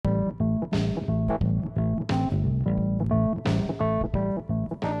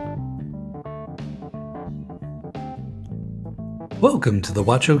Welcome to the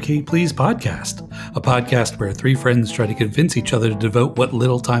Watch OK Please podcast, a podcast where three friends try to convince each other to devote what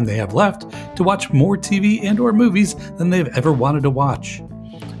little time they have left to watch more TV and or movies than they've ever wanted to watch.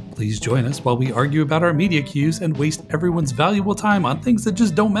 Please join us while we argue about our media cues and waste everyone's valuable time on things that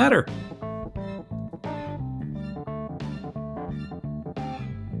just don't matter.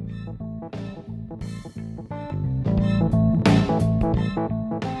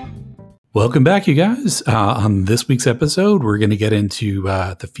 Welcome back, you guys. On this week's episode, we're going to get into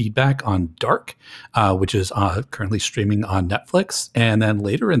the feedback on Dark, which is currently streaming on Netflix. And then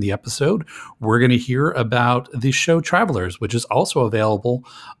later in the episode, we're going to hear about the show Travelers, which is also available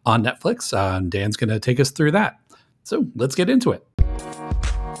on Netflix. And Dan's going to take us through that. So let's get into it.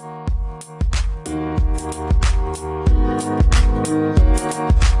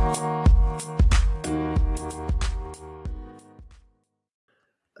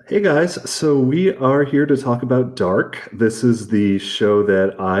 Hey guys, so we are here to talk about Dark. This is the show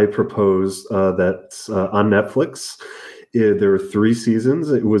that I proposed that's on Netflix. There are 3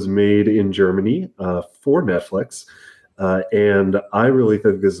 seasons. It was made in Germany for Netflix. And I really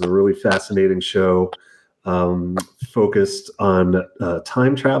think this is a really fascinating show focused on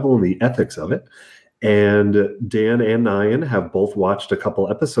time travel and the ethics of it. And Dan and Nyan have both watched a couple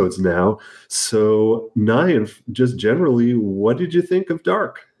episodes now. So Nyan, just generally, what did you think of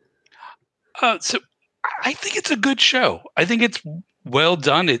Dark? So I think it's a good show. I think it's well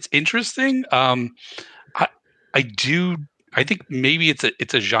done. It's interesting. I think maybe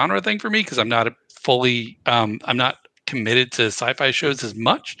it's a genre thing for me because I'm not I'm not committed to sci-fi shows as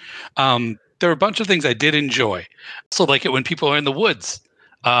much. There are a bunch of things I did enjoy. Also like it when people are in the woods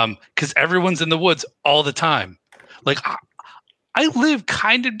because everyone's in the woods all the time. Like I live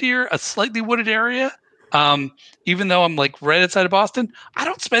kind of near a slightly wooded area. Even though I'm like right outside of Boston, I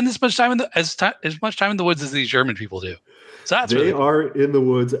don't spend as much time as much time in the woods as these German people do. So that's they are in the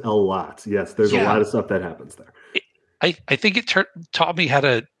woods a lot. Yes, there's a lot of stuff that happens there. I think it taught me how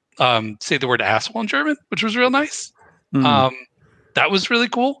to say the word asshole in German, which was real nice. That was really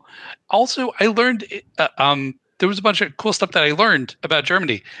cool. Also, I learned there was a bunch of cool stuff that I learned about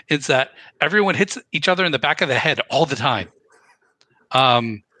Germany. Is that everyone hits each other in the back of the head all the time.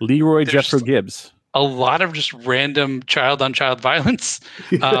 Leroy Jeffro Gibbs. A lot of just random child-on-child violence,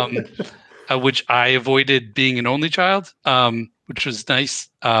 which I avoided being an only child, which was nice.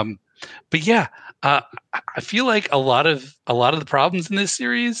 But yeah, I feel like a lot of the problems in this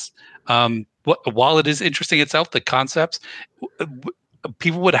series, while it is interesting itself, the concepts,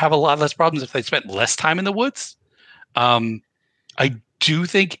 people would have a lot less problems if they spent less time in the woods. I do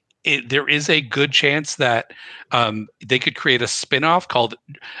think there is a good chance that they could create a spin-off called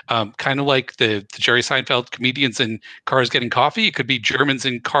kind of like the Jerry Seinfeld comedians in Cars Getting Coffee. It could be Germans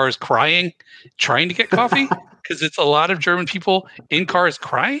in cars crying, trying to get coffee, because it's a lot of German people in cars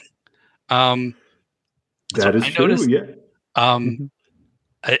crying. That is true, noticed. Yeah.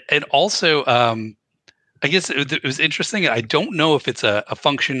 And also, I guess it was interesting. I don't know if it's a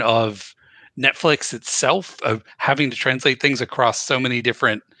function of Netflix itself of having to translate things across so many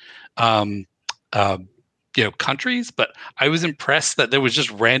different countries, but I was impressed that there was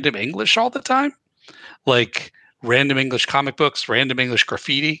just random English all the time, like random English comic books, random English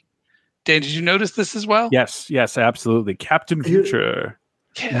graffiti. Dan, did you notice this as well? Yes, absolutely. Captain Future.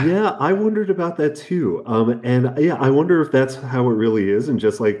 Yeah, I wondered about that too. And yeah, I wonder if that's how it really is, and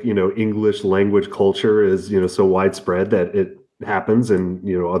just like English language culture is so widespread that it happens in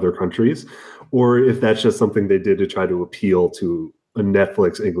other countries, or if that's just something they did to try to appeal to a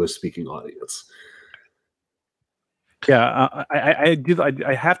Netflix English speaking audience. Yeah,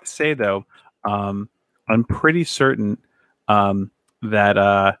 I have to say though, I'm pretty certain that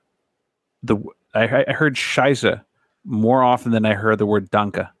I heard Scheiße more often than I heard the word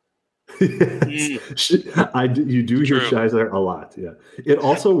Danke. Yes. You do hear Scheiße a lot. Yeah, it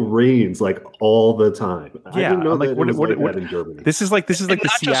also rains like all the time. Yeah, I didn't know like, that what, it was what, in Germany. This is like the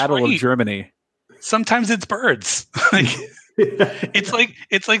Seattle of Germany. Sometimes it's birds.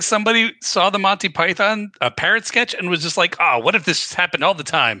 It's like somebody saw the Monty Python parrot sketch and was just like, "Oh, what if this happened all the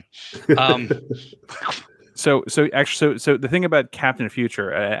time?" So the thing about Captain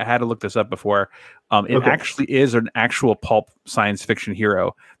Future, I had to look this up before. It actually is an actual pulp science fiction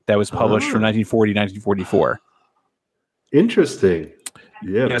hero that was published from 1940 to 1944. Interesting.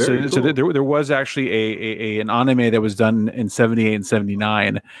 Yeah. So there was actually an anime that was done in 78 and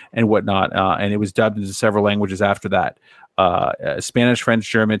 79 and whatnot, and it was dubbed into several languages after that: Spanish, French,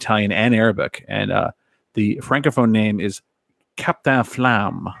 German, Italian, and Arabic. And the francophone name is Captain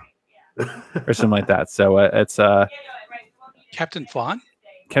Flamme, or something like that. So it's Captain Flan.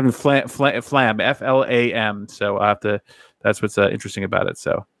 Captain Flam, Flam, Flam. So I have to That's what's interesting about it.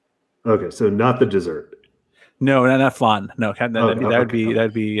 So, okay, so not the dessert. no, not flan. No, that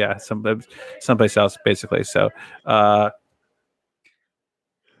would be someplace else basically. So,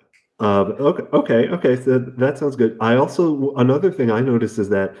 okay. So that sounds good. I also another thing I noticed is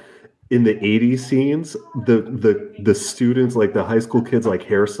that in the '80s scenes, the students, like the high school kids, like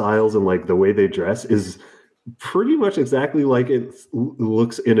hairstyles and like the way they dress is pretty much exactly like it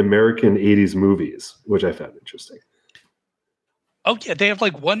looks in American '80s movies, which I found interesting. Oh yeah, they have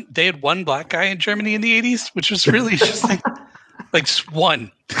they had one black guy in Germany in the 80s, which was really just like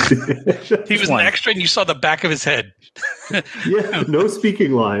one. He was an extra and you saw the back of his head. Yeah, no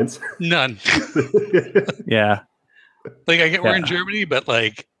speaking lines. None. Yeah. Like I get we're in Germany, but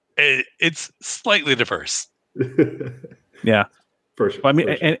like it's slightly diverse. Yeah. For sure. Well, I mean,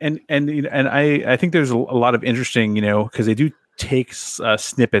 and I think there's a lot of interesting, because they do take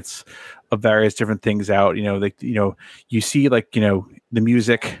snippets of various different things out. You see the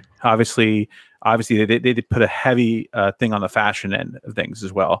music. Obviously, they put a heavy thing on the fashion end of things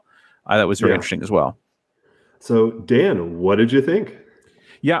as well. That was very interesting as well. So, Dan, what did you think?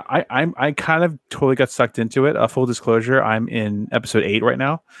 Yeah, I kind of totally got sucked into it. Full disclosure, I'm in episode 8 right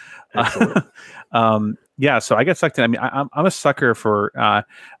now. Yeah, so I get sucked in. I mean, I'm a sucker for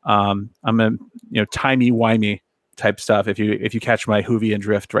I'm a timey-wimey type stuff. If you catch my Whovian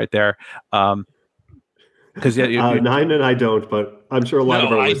drift right there, because Nine and I don't, but I'm sure a lot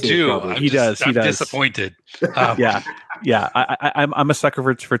of our listeners do. probably. He does. I'm disappointed. Yeah. I'm a sucker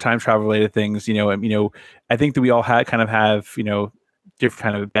for time travel related things. I think that we all kind of have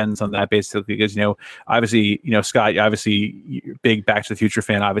different kind of bends on that basically because obviously Scott, obviously you're big Back to the Future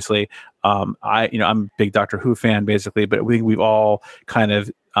fan, obviously. I'm a big Doctor Who fan basically, but we think we've all kind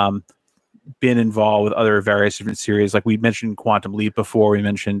of been involved with other various different series. Like we mentioned Quantum Leap before. We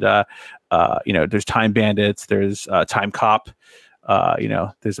mentioned there's Time Bandits, there's Time Cop.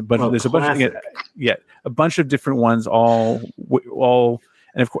 There's a bunch a bunch of different ones all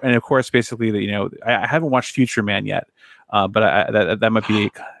and of course basically I haven't watched Future Man yet. But that might be,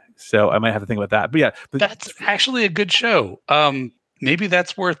 so I might have to think about that. But yeah, that's actually a good show. Maybe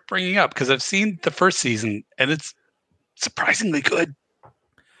that's worth bringing up because I've seen the first season and it's surprisingly good.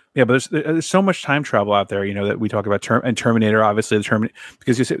 Yeah, but there's so much time travel out there, that we talk about and Terminator, obviously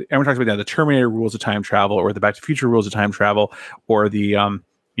because everyone talks about the Terminator rules of time travel, or the Back to the Future rules of time travel, or the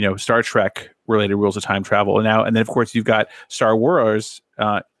Star Trek related rules of time travel. And then of course you've got Star Wars.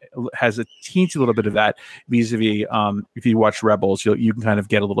 Has a teensy little bit of that vis-a-vis if you watch Rebels, you can kind of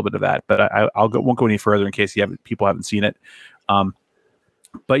get a little bit of that, but won't go any further in case people haven't seen it.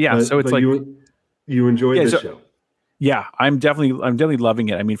 But yeah, so it's like you enjoyed the show. Yeah, I'm definitely loving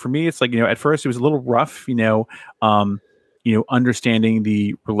it. I mean, for me, it's like at first it was a little rough, understanding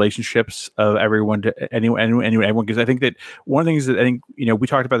the relationships of everyone to anyone, because I think that one of the things that I think, we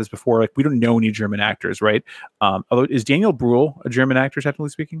talked about this before, like we don't know any German actors, right? Although is Daniel Bruhl a German actor, technically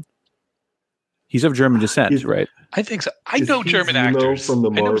speaking? He's of German descent, right? I think so. I know German actors. From the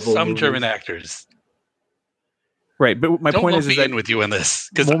Marvel I know some movies. German actors. Right, but my point is that with you in this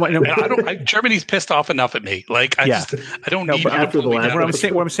because Germany's pissed off enough at me. Like I don't need. But after the last,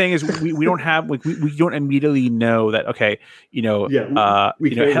 what I'm saying is we don't have we don't immediately know that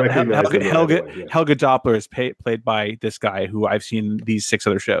Helga Doppler is played by this guy who I've seen these 6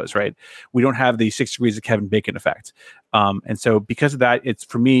 other shows. Right, we don't have the 6 degrees of Kevin Bacon effect, and so because of that, it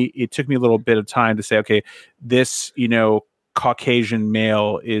took me a little bit of time to say, okay, this Caucasian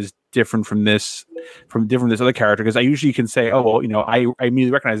male is different from this other character, because I usually can say, oh well, I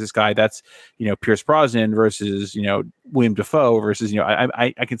immediately recognize this guy, that's Pierce Brosnan versus William Dafoe versus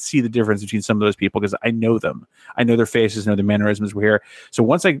I can see the difference between some of those people because I know them, I know their faces, know their mannerisms were here. So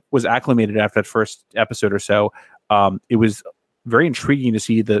once I was acclimated after that first episode or so, it was very intriguing to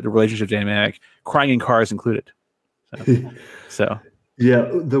see the relationship dynamic, crying in cars included. So.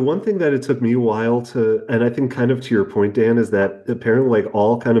 Yeah, the one thing that it took me a while to, and I think kind of to your point, Dan, is that apparently like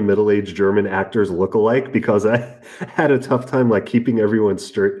all kind of middle-aged German actors look alike, because I had a tough time like keeping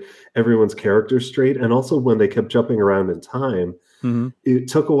everyone's characters straight. And also when they kept jumping around in time, it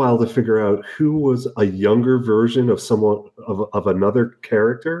took a while to figure out who was a younger version of someone of another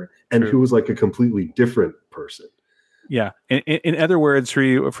character and who was like a completely different person. Yeah. In other words, for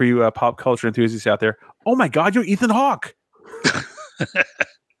you pop culture enthusiasts out there, oh my God, you're Ethan Hawke.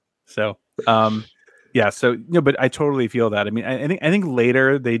 So, but I totally feel that. I mean, I think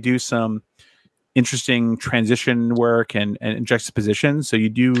later they do some interesting transition work and juxtaposition. So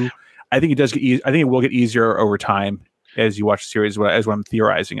I think it does get I think it will get easier over time as you watch the series, as what I'm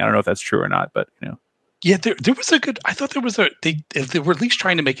theorizing. I don't know if that's true or not, but Yeah, there was a good. I thought there was they were at least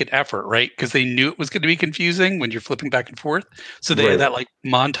trying to make an effort, right? Because they knew it was going to be confusing when you're flipping back and forth. So they had that like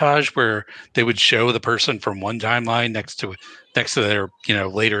montage where they would show the person from one timeline next to their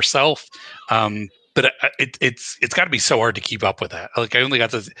later self. But it's got to be so hard to keep up with that. Like I only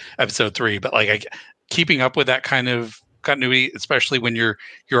got to episode 3, but like keeping up with that kind of continuity, especially when you're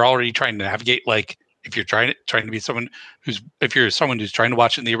already trying to navigate like. If you're trying to be someone if you're someone who's trying to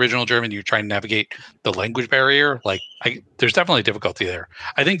watch it in the original German, you're trying to navigate the language barrier. Like, there's definitely difficulty there.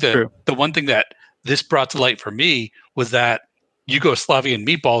 I think the one thing that this brought to light for me was that Yugoslavian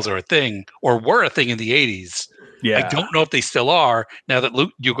meatballs are a thing, or were a thing in the 80s. Yeah. I don't know if they still are now that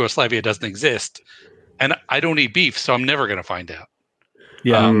Yugoslavia doesn't exist, and I don't eat beef, so I'm never going to find out.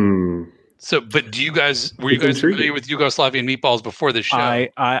 Yeah. So, but were you guys familiar with Yugoslavian meatballs before this show?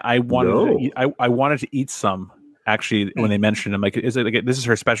 I wanted to eat some actually when they mentioned them. Like, is it like this is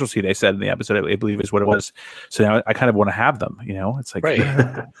her specialty? They said in the episode, I believe is what it was. So now I kind of want to have them. It's like right.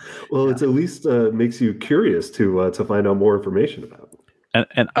 Well, it's at least makes you curious to find out more information about them.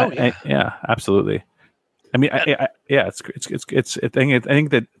 And yeah, absolutely. I mean, it's I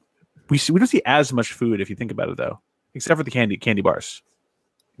think that we don't see as much food if you think about it though, except for the candy bars.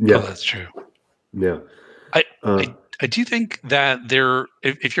 Yeah, that's true. Yeah, I do think that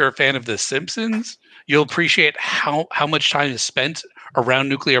if you're a fan of The Simpsons, you'll appreciate how much time is spent around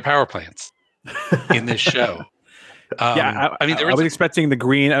nuclear power plants in this show. I was expecting the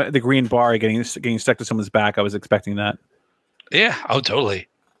green bar getting stuck to someone's back. I was expecting that. Yeah. Oh, totally.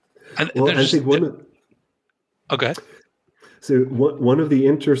 And I think go ahead. So one of the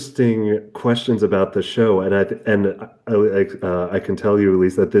interesting questions about the show, and I can tell you at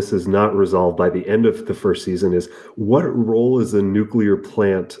least that this is not resolved by the end of the first season, is what role does a nuclear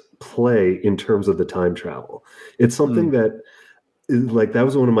plant play in terms of the time travel? It's something that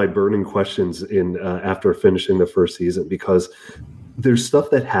was one of my burning questions in after finishing the first season, because there's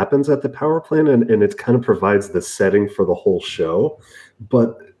stuff that happens at the power plant and it kind of provides the setting for the whole show,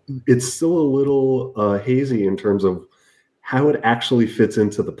 but it's still a little hazy in terms of how it actually fits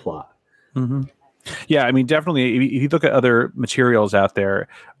into the plot. Mm-hmm. Yeah, I mean, definitely. If you look at other materials out there,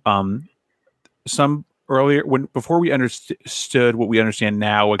 some earlier before we understood what we understand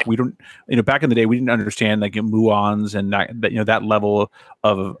now, like we don't, back in the day we didn't understand like muons and that level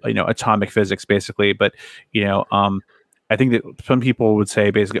of atomic physics basically. But I think that some people would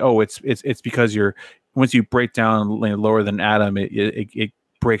say basically, oh, it's because once you break down lower than atom, it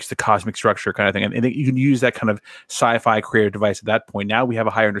breaks the cosmic structure kind of thing. And you can use that kind of sci-fi creative device at that point. Now we have a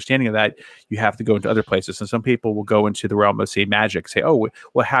higher understanding of that. You have to go into other places. And some people will go into the realm of, say, magic, say, oh,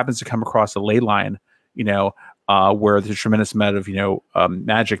 what happens to come across a ley line, where there's a tremendous amount of,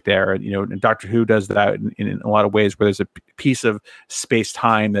 magic there. And Doctor Who does that in a lot of ways, where there's a piece of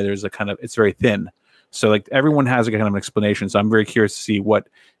space-time that there's it's very thin. So like everyone has a kind of an explanation. So I'm very curious to see what,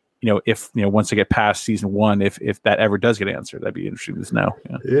 if once they get past season 1, if that ever does get answered, that'd be interesting to know.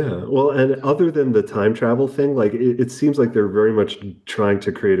 Yeah. Well, and other than the time travel thing, like it seems like they're very much trying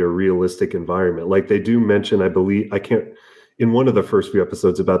to create a realistic environment. Like they do mention, I believe, in one of the first few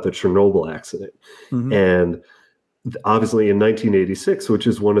episodes about the Chernobyl accident, and obviously in 1986, which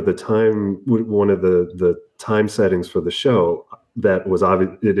is one of the time settings for the show, that was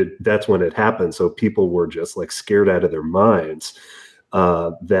obvious. That's when it happened. So people were just like scared out of their minds.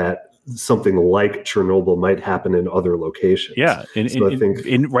 That something like Chernobyl might happen in other locations. Yeah, I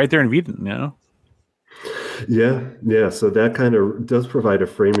think right there in Sweden, Yeah. So that kind of does provide a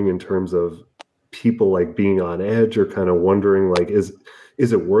framing in terms of people like being on edge or kind of wondering like, is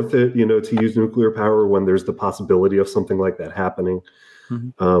it worth it, to use nuclear power when there's the possibility of something like that happening?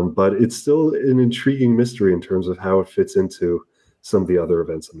 But it's still an intriguing mystery in terms of how it fits into some of the other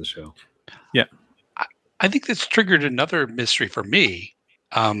events in the show. Yeah. I think this triggered another mystery for me.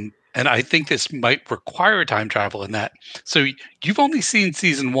 And I think this might require time travel in that. So you've only seen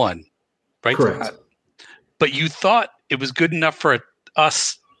season 1, right? Correct. But you thought it was good enough for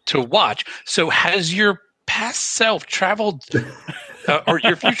us to watch. So has your past self traveled or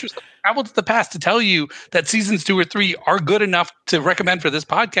your future self traveled to the past to tell you that seasons 2 or 3 are good enough to recommend for this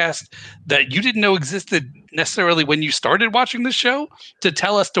podcast that you didn't know existed necessarily when you started watching the show to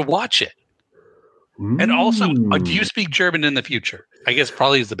tell us to watch it? And also, do you speak German in the future? I guess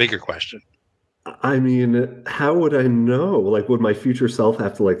probably is the bigger question. I mean, how would I know? Like, would my future self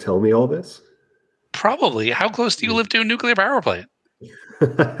have to tell me all this? Probably. How close do you live to a nuclear power plant?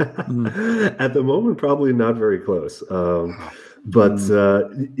 At the moment, probably not very close. But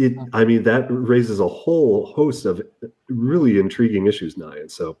that raises a whole host of really intriguing issues,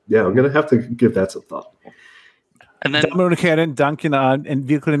 Nyan. So yeah, I'm going to have to give that some thought. And then, Damen und Herren, danke und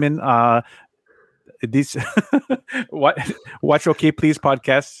willkommen these what watch OK Please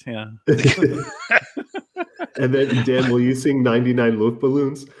podcasts. Yeah. And then Dan, will you sing 99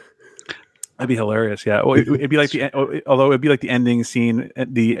 Luftballons? That'd be hilarious. Yeah. Well, it'd be like although it'd be like the ending scene,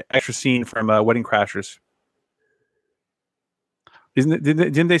 the extra scene from Wedding Crashers.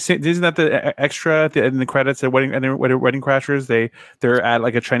 Didn't they say? Isn't that the extra in the credits at Wedding Crashers? They're at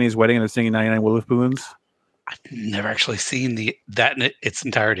like a Chinese wedding and they're singing 99 Luftballons. I've never actually seen that in its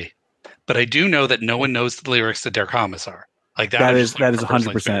entirety, but I do know that no one knows the lyrics to Der Kommissar. Like that is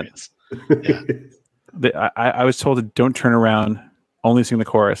 100%. Yeah. I was told to don't turn around, only sing the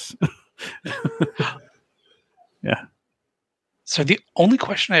chorus. Yeah. So the only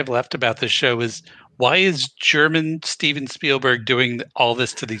question I have left about this show is, why is German Steven Spielberg doing all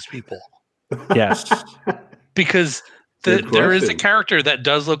this to these people? Yes. Because there is a character that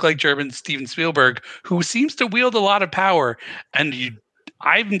does look like German Steven Spielberg who seems to wield a lot of power, and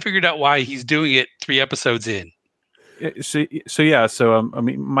I haven't figured out why he's doing it 3 episodes in. So I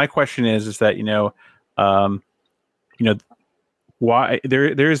mean, my question is that why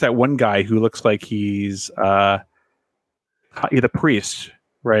there is that one guy who looks like he's the priest,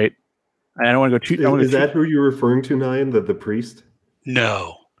 right? And I don't want to go too. Is that who you're referring to, Nyan? The priest?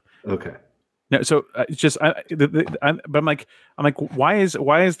 No. Okay. No. So but I'm like, why is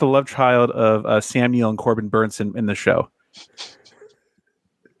the love child of Sam Neill and Corbin Burnson in the show?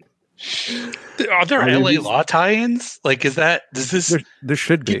 Are there LA Law tie-ins? Like, does this? There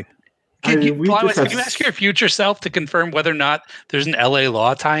should be. Can you ask your future self to confirm whether or not there's an LA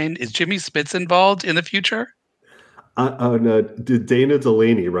Law tie-in? Is Jimmy Spitz involved in the future? No, Dana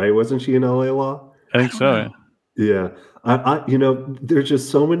Delaney, right? Wasn't she in LA Law? I think so. Yeah. There's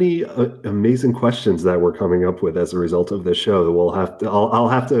just so many amazing questions that we're coming up with as a result of this show that I'll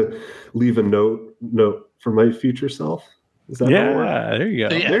have to leave a note for my future self. Is that there you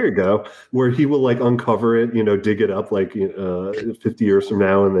go. Yeah. There you go. Where he will like uncover it, dig it up like 50 years from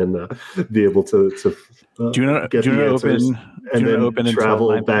now, and then be able to get the answers, and then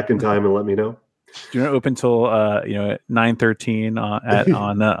travel back in time and let me know. Do you not open till 9/13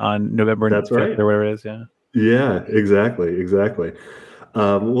 on November 5th or whatever it is? Yeah, exactly.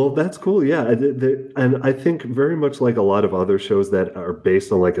 Well, that's cool. Yeah, and I think very much like a lot of other shows that are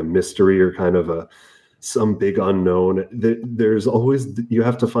based on like a mystery or kind of some big unknown, there's always, you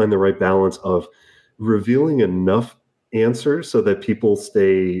have to find the right balance of revealing enough answers so that people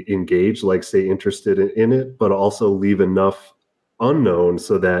stay engaged, like stay interested in it, but also leave enough unknown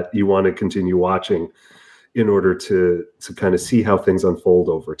so that you want to continue watching in order to kind of see how things unfold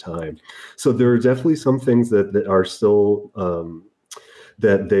over time. So there are definitely some things that are still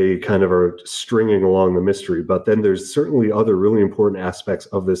that they kind of are stringing along the mystery, but then there's certainly other really important aspects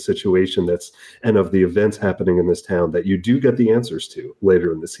of this situation and of the events happening in this town that you do get the answers to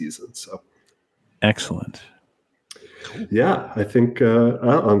later in the season. So excellent. Yeah, I think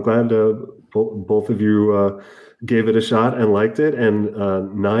I'm glad both of you gave it a shot and liked it. And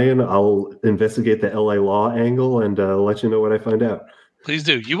Nyan, I'll investigate the LA Law angle and let you know what I find out. Please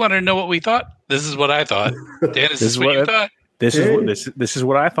do. You want to know what we thought? This is what I thought. Dan, is this what you thought? This is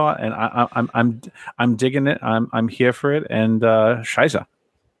what I thought, and I'm digging it. I'm here for it, and Shiza.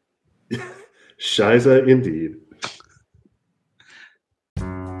 Shiza indeed.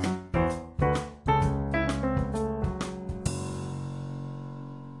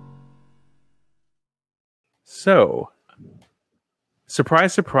 So,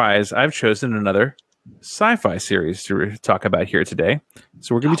 surprise, surprise, I've chosen another sci-fi series to talk about here today.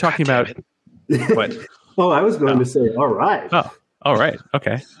 So we're going to be talking about what? Oh, I was going to say, all right. Oh, all right.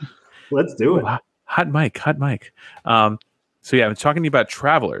 Okay. Let's do it. Hot mic. So yeah, I'm talking to you about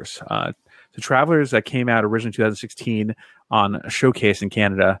Travelers. So Travelers that came out originally 2016 on Showcase in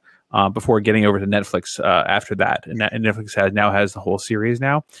Canada before getting over to Netflix after that. And Netflix now has the whole series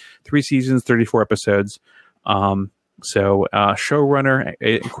now. 3 seasons, 34 episodes. Showrunner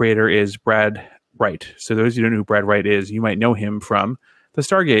and creator is Brad Wright. So those of you who don't know who Brad Wright is, you might know him from the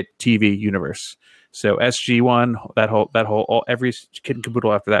Stargate TV universe. So SG-1, that whole every kid and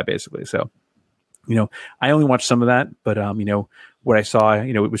caboodle after that, basically. So, I only watched some of that, but what I saw,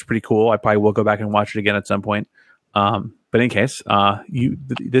 it was pretty cool. I probably will go back and watch it again at some point. But in case,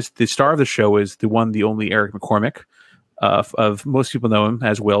 the star of the show is the only Eric McCormick. Of most people know him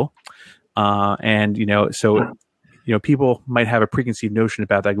as Will, people might have a preconceived notion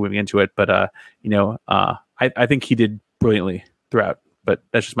about that going into it, but I think he did brilliantly throughout. But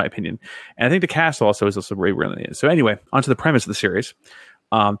that's just my opinion. And I think the cast also is really brilliant. So anyway, onto the premise of the series.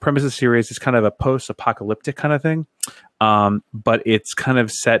 Premise of the series is kind of a post-apocalyptic kind of thing, but it's kind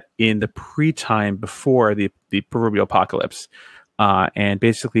of set in the pre-time before the proverbial apocalypse. And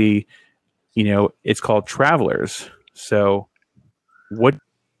basically, it's called Travelers. So what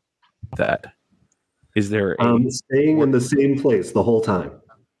that is there? Staying in the same place the whole time.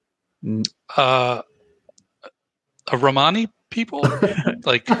 A Romani people?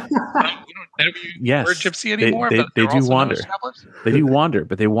 Like, we don't yes, word gypsy anymore. They do wander. They do wander,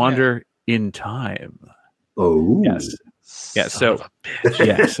 but they wander in time. Oh, yes, yeah. So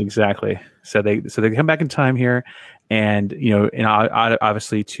yes, exactly. So they come back in time here, and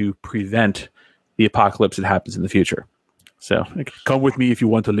obviously to prevent the apocalypse that happens in the future. So come with me if you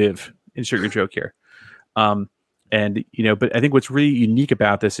want to live. Insert your joke here. But I think what's really unique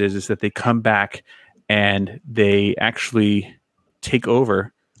about this is that they come back and they actually take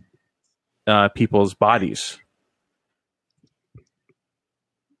over people's bodies.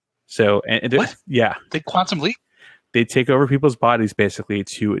 So, they quantum leap. They take over people's bodies basically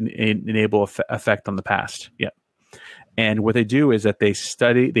to enable effect on the past. Yeah. And what they do is that they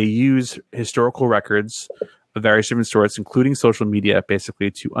use historical records of various different sorts, including social media,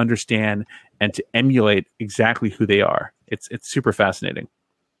 basically to understand and to emulate exactly who they are. It's super fascinating.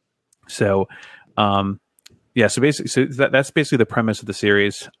 So, so that's basically the premise of the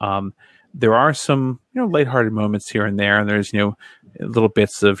series. There are some, lighthearted moments here and there, and there's, little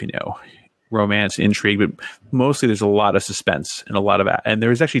bits of, romance, intrigue, but mostly there's a lot of suspense and and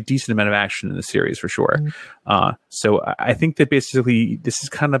there's actually a decent amount of action in the series for sure. Mm-hmm. So I think that basically this is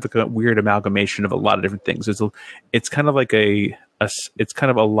kind of like a weird amalgamation of a lot of different things. It's kind of like it's kind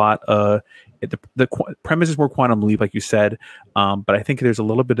of a lot. The premise is more Quantum Leap, like you said, but I think there's a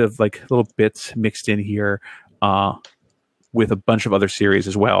little bit of like little bits mixed in here with a bunch of other series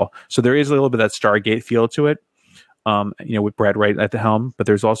as well. So there is a little bit of that Stargate feel to it. With Brad Wright at the helm, but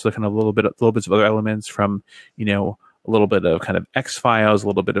there's also kind of little bits of other elements from, a little bit of kind of X-Files, a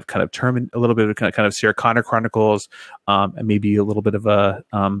little bit of kind of a little bit of kind of Sarah Connor Chronicles, and maybe a little bit of a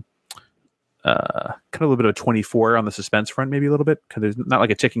kind of a little bit of 24 on the suspense front, maybe a little bit, because there's not like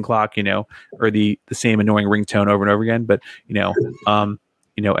a ticking clock, or the same annoying ringtone over and over again. But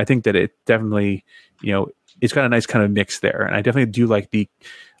I think that it definitely, it's got a nice kind of mix there, and I definitely do like a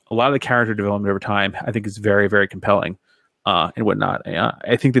lot of the character development over time. I think is very, very compelling and whatnot.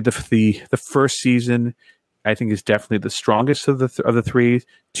 I think that the first season, I think, is definitely the strongest of the three.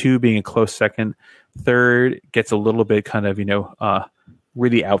 2 being a close second. 3rd gets a little bit kind of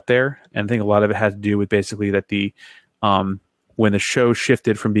really out there, and I think a lot of it has to do with basically that when the show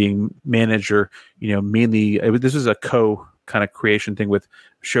shifted from being managed or mainly this was a kind of creation thing with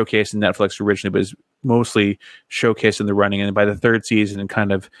Showcase and Netflix originally, but was mostly Showcase in the running. And by the 3rd season, and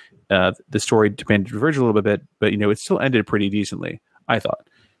kind of the story began to diverge a little bit, but it still ended pretty decently, I thought.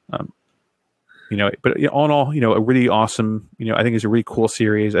 But all in all, a really awesome. I think it's a really cool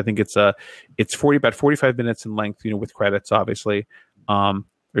series. I think it's about 45 minutes in length, with credits, obviously, or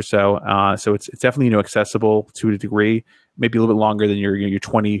so. So it's definitely accessible to a degree. Maybe a little bit longer than your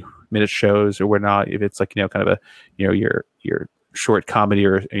 20-minute shows or whatnot. If it's like kind of a your short comedy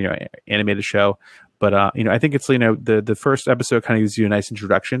or animated show. But I think it's the first episode kind of gives you a nice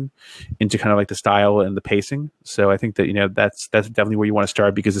introduction into kind of like the style and the pacing. So I think that that's definitely where you want to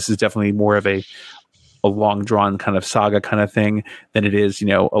start, because this is definitely more of a long drawn kind of saga kind of thing than it is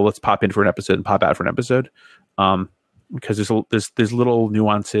let's pop in for an episode and pop out for an episode. Because there's little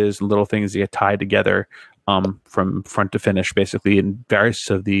nuances and little things that get tied together from front to finish, basically, in various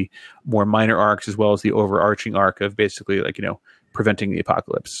of the more minor arcs as well as the overarching arc of basically preventing the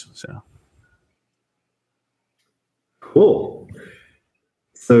apocalypse. So cool.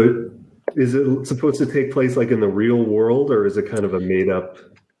 So is it supposed to take place like in the real world, or is it kind of a made up?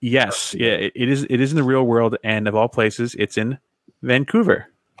 Yes, yeah, it is. It is in the real world, and of all places, it's in Vancouver.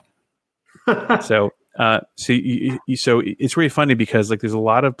 So it's really funny because there's a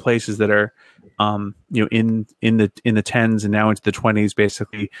lot of places that are in the 10s and now into the 20s,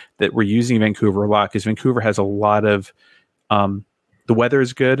 basically, that we're using Vancouver a lot, because Vancouver has a lot of the weather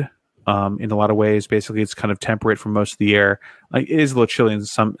is good in a lot of ways. Basically, it's kind of temperate for most of the year. It is a little chilly in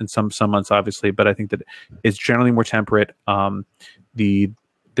some months, obviously, but I think that it's generally more temperate.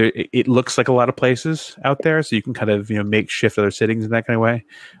 It looks like a lot of places out there, so you can kind of make shift other sittings in that kind of way.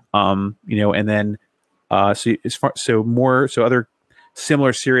 And then other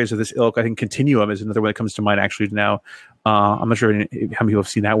similar series of this ilk, I think Continuum is another one that comes to mind actually now. I'm not sure how many people have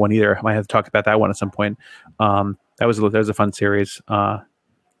seen that one either. I might have talked about that one at some point. That was a fun series.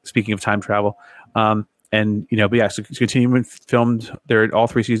 Speaking of time travel, but yeah, so Continuum filmed there, all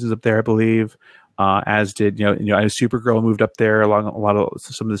 3 seasons up there, I believe. As did Supergirl moved up there, along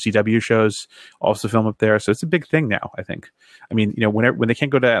some of the CW shows also film up there. So it's a big thing now, I think. I mean, when they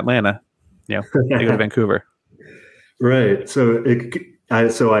can't go to Atlanta, they go to Vancouver. Right. So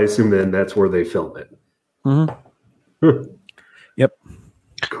So I assume then that's where they film it. Mm-hmm. Yep.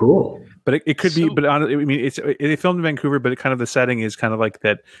 Cool. But it could be. But I mean, they filmed in Vancouver, but kind of the setting is kind of like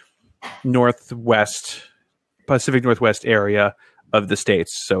that Pacific Northwest area of the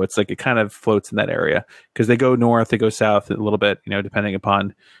States. So it's like it kind of floats in that area because they go north, they go south a little bit, depending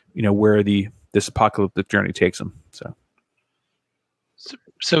upon where this apocalyptic journey takes them. So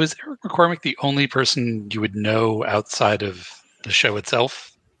is Eric McCormack the only person you would know outside of the show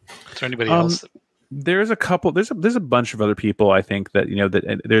itself? Is there anybody else? There's a couple. There's a bunch of other people. I think that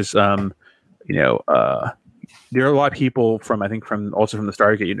there's there are a lot of people from the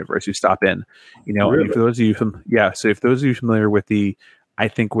Stargate universe who stop in. Really? For those of you so if those of you familiar with that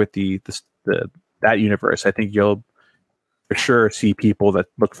universe, I think you'll for sure see people that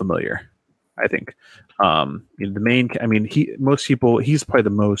look familiar. I think he's probably the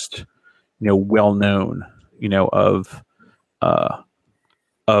most well known of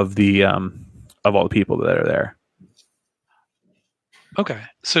all the people that are there. Okay,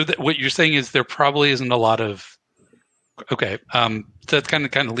 so what you're saying is there probably isn't a lot of. Okay, so that's kind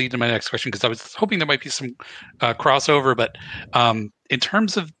of lead to my next question because I was hoping there might be some crossover, but in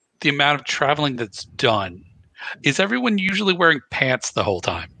terms of the amount of traveling that's done, is everyone usually wearing pants the whole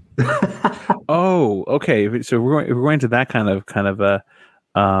time? Oh, okay. So we're going to that kind of that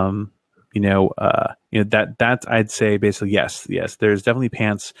I'd say basically yes. There's definitely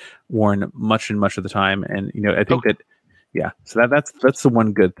pants worn much of the time, and I think that So that's the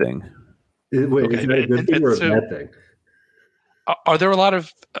one good thing. Wait, is that a good thing or a bad thing? Are there a lot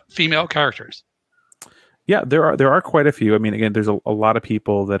of female characters? Yeah, there are quite a few. I mean, again, there's a lot of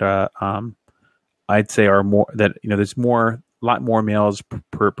people that I'd say are more that there's a lot more males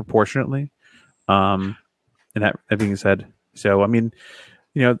proportionately. And that being said, so I mean,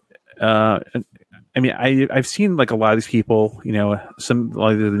 I've seen like a lot of these people. A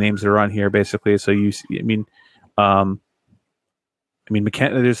lot of the names that are on here basically. So there's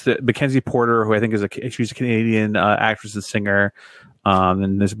the Mackenzie Porter, who I think she's a Canadian actress and singer.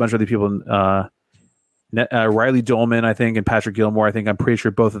 And there's a bunch of other people. Riley Dolman, I think, and Patrick Gilmore. I think I'm pretty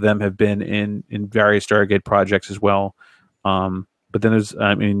sure both of them have been in various Stargate projects as well. But then there's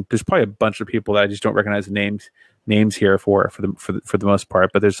probably a bunch of people that I just don't recognize the names here for the most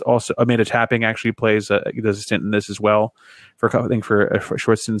part. But there's also Amanda Tapping actually does a stint in this as well for a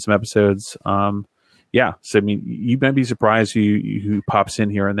short stint in some episodes. So I mean, you might be surprised who pops in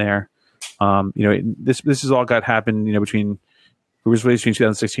here and there. This has all happened between it was released between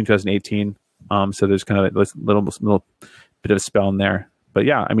 2016 2018. So there's kind of a little bit of a spell in there. But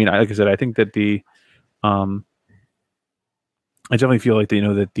yeah, I mean, like I said, I think that I definitely feel like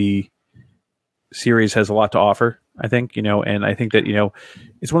that the series has a lot to offer. I think and I think that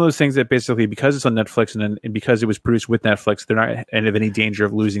it's one of those things that basically because it's on Netflix and because it was produced with Netflix, they're not in any danger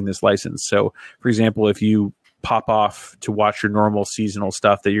of losing this license. So, for example, if you pop off to watch your normal season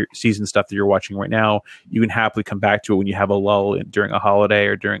stuff that you're watching right now, you can happily come back to it when you have a lull during a holiday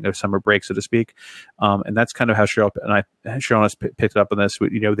or during a summer break, so to speak. And that's kind of how Cheryl has picked up on this.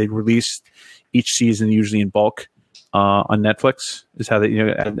 They release each season usually in bulk. On Netflix is how they,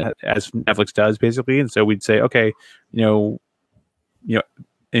 as Netflix does basically. And so we'd say, okay, and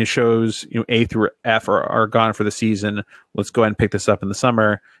it shows, A through F are gone for the season. Let's go ahead and pick this up in the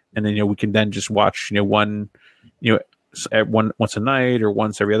summer. And then, we can then just watch, once a night or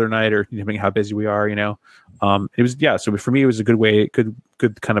once every other night, or depending how busy we are, it was, so for me, it was a good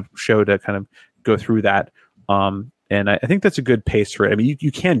kind of show to kind of go through that. And I think that's a good pace for it. I mean,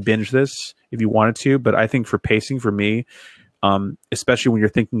 you can binge this if you wanted to, but I think for pacing for me, especially when you're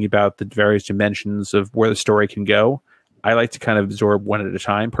thinking about the various dimensions of where the story can go, I like to kind of absorb one at a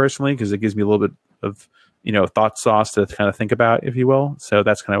time personally, because it gives me a little bit of, thought sauce to kind of think about, if you will. So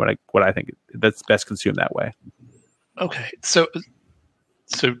that's kind of what I think that's best consumed that way. Okay. So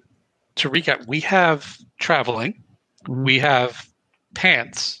to recap, we have traveling, we have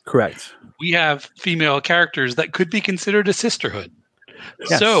pants. Correct. We have female characters that could be considered a sisterhood.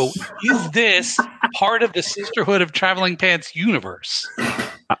 Yes. So is this part of the Sisterhood of Traveling Pants universe?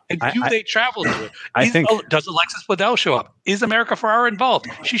 And do they travel to it? Does Alexis Bledel show up? Is America Ferrara involved?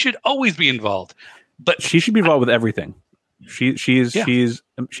 She should always be involved. But she should be involved with everything. She's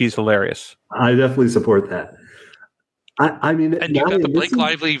hilarious. I definitely support that. I mean, and you've got the Blake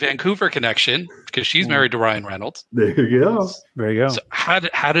Lively Vancouver connection because she's married to Ryan Reynolds. There you go. There you go. So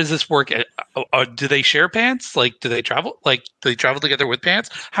how does this work? Do they share pants? Like, do they travel? Like, do they travel together with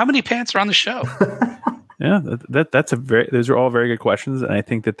pants? How many pants are on the show? Yeah, those are all very good questions, and I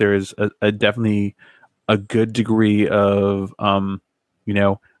think that there is a definitely a good degree of I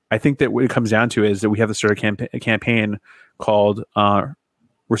think that what it comes down to is that we have this sort of campaign called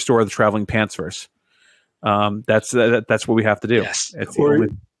restore the traveling pantsverse. That's what we have to do. Yes. It's the only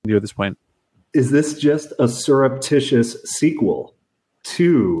thing to do at this point. Is this just a surreptitious sequel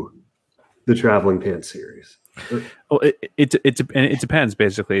to the Traveling Pants series? Well, it depends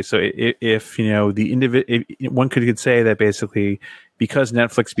basically. So if one could say that basically because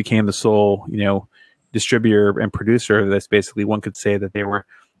Netflix became the sole distributor and producer of this, basically one could say that they were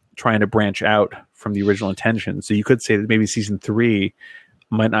trying to branch out from the original intention. So you could say that maybe season 3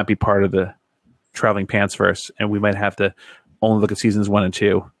 might not be part of the Traveling Pantsverse, and we might have to only look at seasons 1 and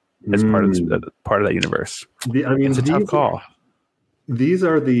 2 as part of that universe. It's a tough call. These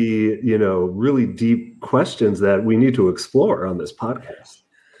are the really deep questions that we need to explore on this podcast.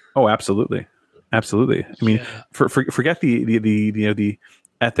 Oh, absolutely. I mean, forget the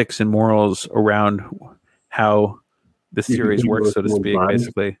ethics and morals around how the series works, so to speak.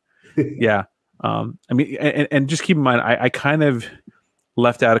 Basically, yeah. I mean, and just keep in mind, I kind of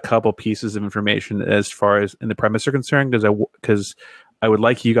left out a couple pieces of information as far as in the premise are concerned, because I would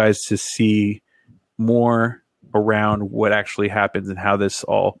like you guys to see more around what actually happens and how this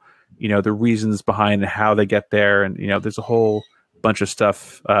all, the reasons behind how they get there, and there's a whole bunch of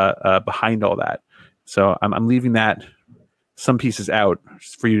stuff behind all that. So I'm leaving that some pieces out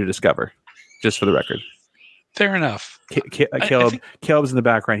for you to discover, just for the record. Fair enough. Caleb's in the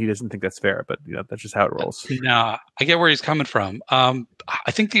background. He doesn't think that's fair, but that's just how it rolls. Nah, I get where he's coming from. I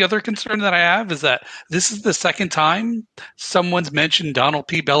think the other concern that I have is that this is the second time someone's mentioned Donald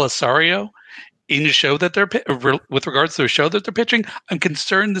P. Bellisario in a show that they're with regards to a show that they're pitching. I'm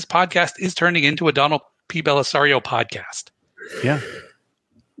concerned this podcast is turning into a Donald P. Bellisario podcast. Yeah.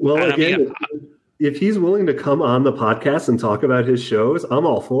 Well, and again, if he's willing to come on the podcast and talk about his shows, I'm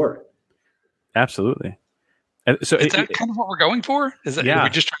all for it. Absolutely. And so is that kind of what we're going for? Is that we're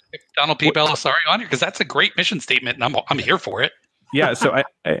just trying to get Donald P. Bellisario on here? Because that's a great mission statement, and I'm here for it. Yeah. So I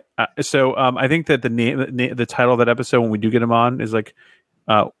think that the title of that episode when we do get him on is like,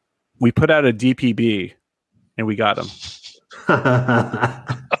 we put out a DPB and we got him.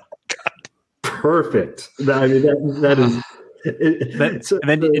 Perfect. I mean, that is.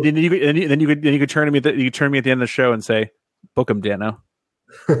 Then you could turn to me. You could turn me at the end of the show and say, "Book him, Dano."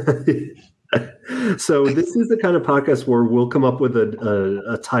 So this is the kind of podcast where we'll come up with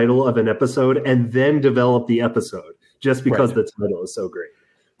a title of an episode and then develop the episode just because the title is so great.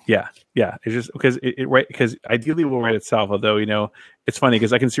 Yeah. It's just because ideally it will write itself. Although it's funny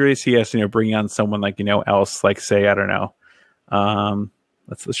because I can seriously see us bringing on someone like else, like say I don't know.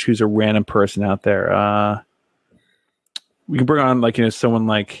 Let's choose a random person out there. We can bring on like someone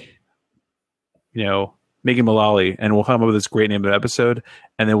like Megan Mullally, and we'll come up with this great name of the episode,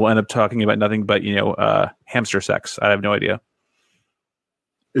 and then we'll end up talking about nothing but hamster sex. I have no idea.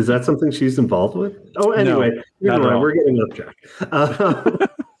 Is that something she's involved with? Oh, anyway, we're getting off track.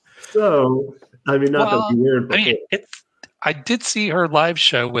 So, I mean, not that weird. But I did see her live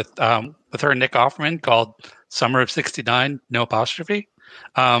show with her and Nick Offerman called Summer of '69, no apostrophe.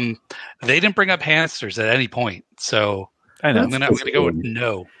 They didn't bring up hamsters at any point, so I know. I'm gonna go with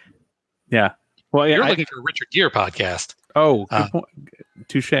no. Yeah. Well, yeah, you're looking for a Richard Gere podcast. Oh,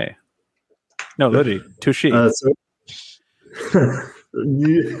 touche. No, literally, touche.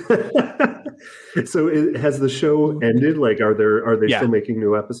 So has the show ended? Like, are they still making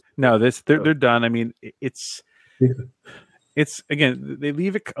new episodes? No, they're done. I mean, it's again, they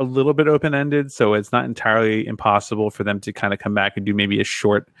leave it a little bit open ended, so it's not entirely impossible for them to kind of come back and do maybe a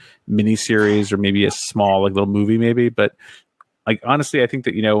short mini series or maybe a small like little movie, maybe. But like honestly, I think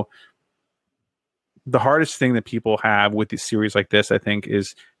that the hardest thing that people have with these series like this, I think,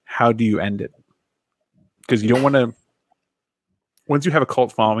 is how do you end it? Because you don't want to. Once you have a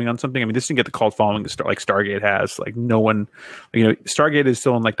cult following on something, I mean, this didn't get the cult following like Stargate has. Like no one, Stargate is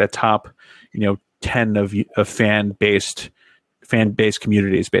still in like that top, 10 of fan based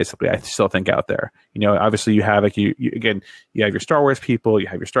communities. Basically, I still think out there. Obviously you have like you have your Star Wars people, you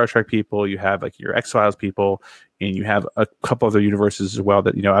have your Star Trek people, you have like your X-Files people, and you have a couple other universes as well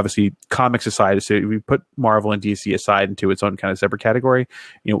that obviously comics aside. So we put Marvel and DC aside into its own kind of separate category.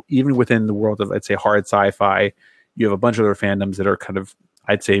 Even within the world of, let's say, hard sci-fi, you have a bunch of other fandoms that are kind of,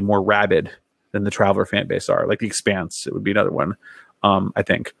 I'd say, more rabid than the Traveler fan base are. Like The Expanse, it would be another one, I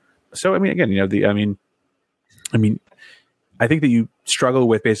think. So I mean, again, I think that you struggle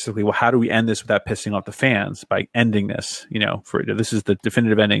with basically, well, how do we end this without pissing off the fans by ending this? This is the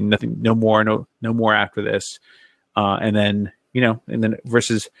definitive ending. Nothing, no more after this. And then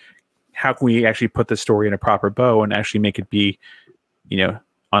versus how can we actually put the story in a proper bow and actually make it be,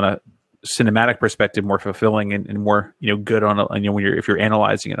 on a cinematic perspective, more fulfilling and more, good on if you're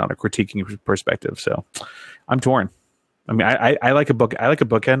analyzing it on a critiquing perspective. So I'm torn. I mean, I like a book. I like a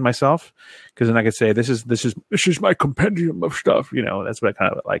bookend myself because then I could say this is my compendium of stuff. You know, that's what I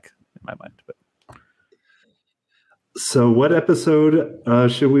kind of like in my mind. But So, what episode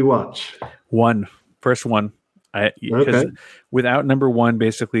should we watch? First one. Because Okay. without number one,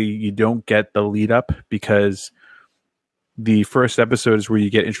 basically, you don't get the lead up because the first episode is where you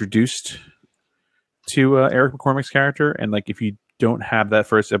get introduced to Eric McCormack's character, and like if you don't have that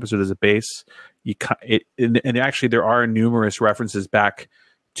first episode as a base, and actually there are numerous references back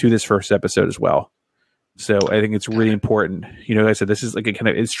to this first episode as well. So I think it's really important. You know, like I said, this is like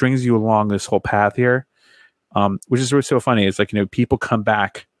it strings you along this whole path here, which is what's so funny. It's like, you know, people come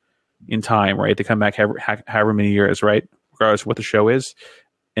back in time, right? They come back however many years, right? Regardless of what the show is.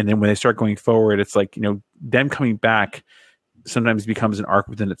 And then when they start going forward, it's like, you know, them coming back sometimes becomes an arc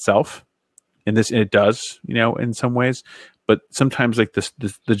within itself. And it does, you know, in some ways. But sometimes like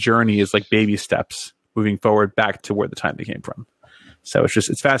the journey is like baby steps moving forward back to where the time they came from. So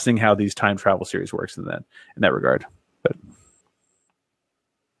it's fascinating how these time travel series works in that regard. But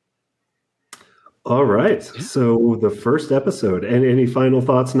All right. So the first episode. And any final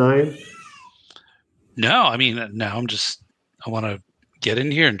thoughts, Nyan? No, I mean, now I want to get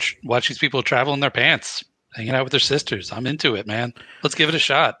in here and watch these people travel in their pants, hanging out with their sisters. I'm into it, man. Let's give it a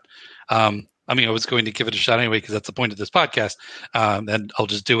shot. I mean, I was going to give it a shot anyway because that's the point of this podcast. And I'll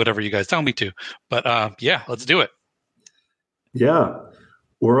just do whatever you guys tell me to. But yeah, let's do it. Yeah.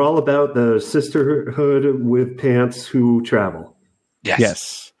 We're all about the sisterhood with pants who travel.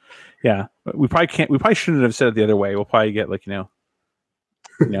 Yes. Yeah. We probably shouldn't have said it the other way. We'll probably get like, you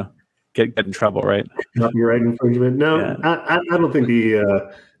know, get in trouble, right? Copyright infringement. No, Yeah. I don't think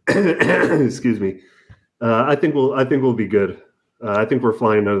the excuse me. I think we'll be good. I think we're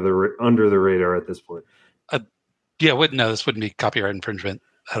flying under the radar at this point. Yeah, this wouldn't be copyright infringement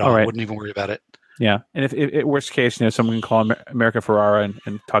at all. All right. I wouldn't even worry about it. Yeah. And if worst case, you know, someone can call America Ferrara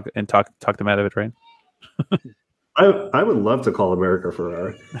and talk them out of it, right? I would love to call America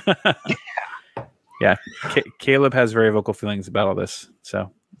Ferrara. Yeah. Caleb has very vocal feelings about all this.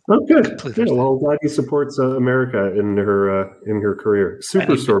 So. Oh, good. Completely Yeah, well, I'm glad he supports America in her career.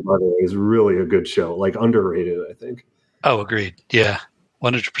 Superstore, by the way, is really a good show. Like underrated, I think. Oh, agreed. Yeah,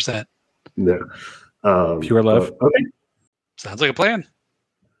 100%. No. Pure love. Okay. Sounds like a plan.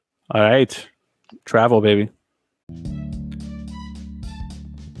 All right. Travel, baby.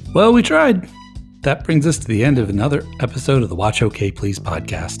 Well, we tried. That brings us to the end of another episode of the Watch OK Please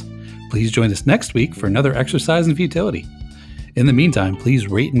podcast. Please join us next week for another exercise in futility. In the meantime, please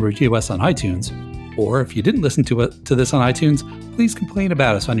rate and review us on iTunes. Or if you didn't listen to this on iTunes, please complain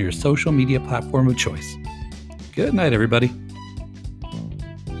about us on your social media platform of choice. Good night, everybody.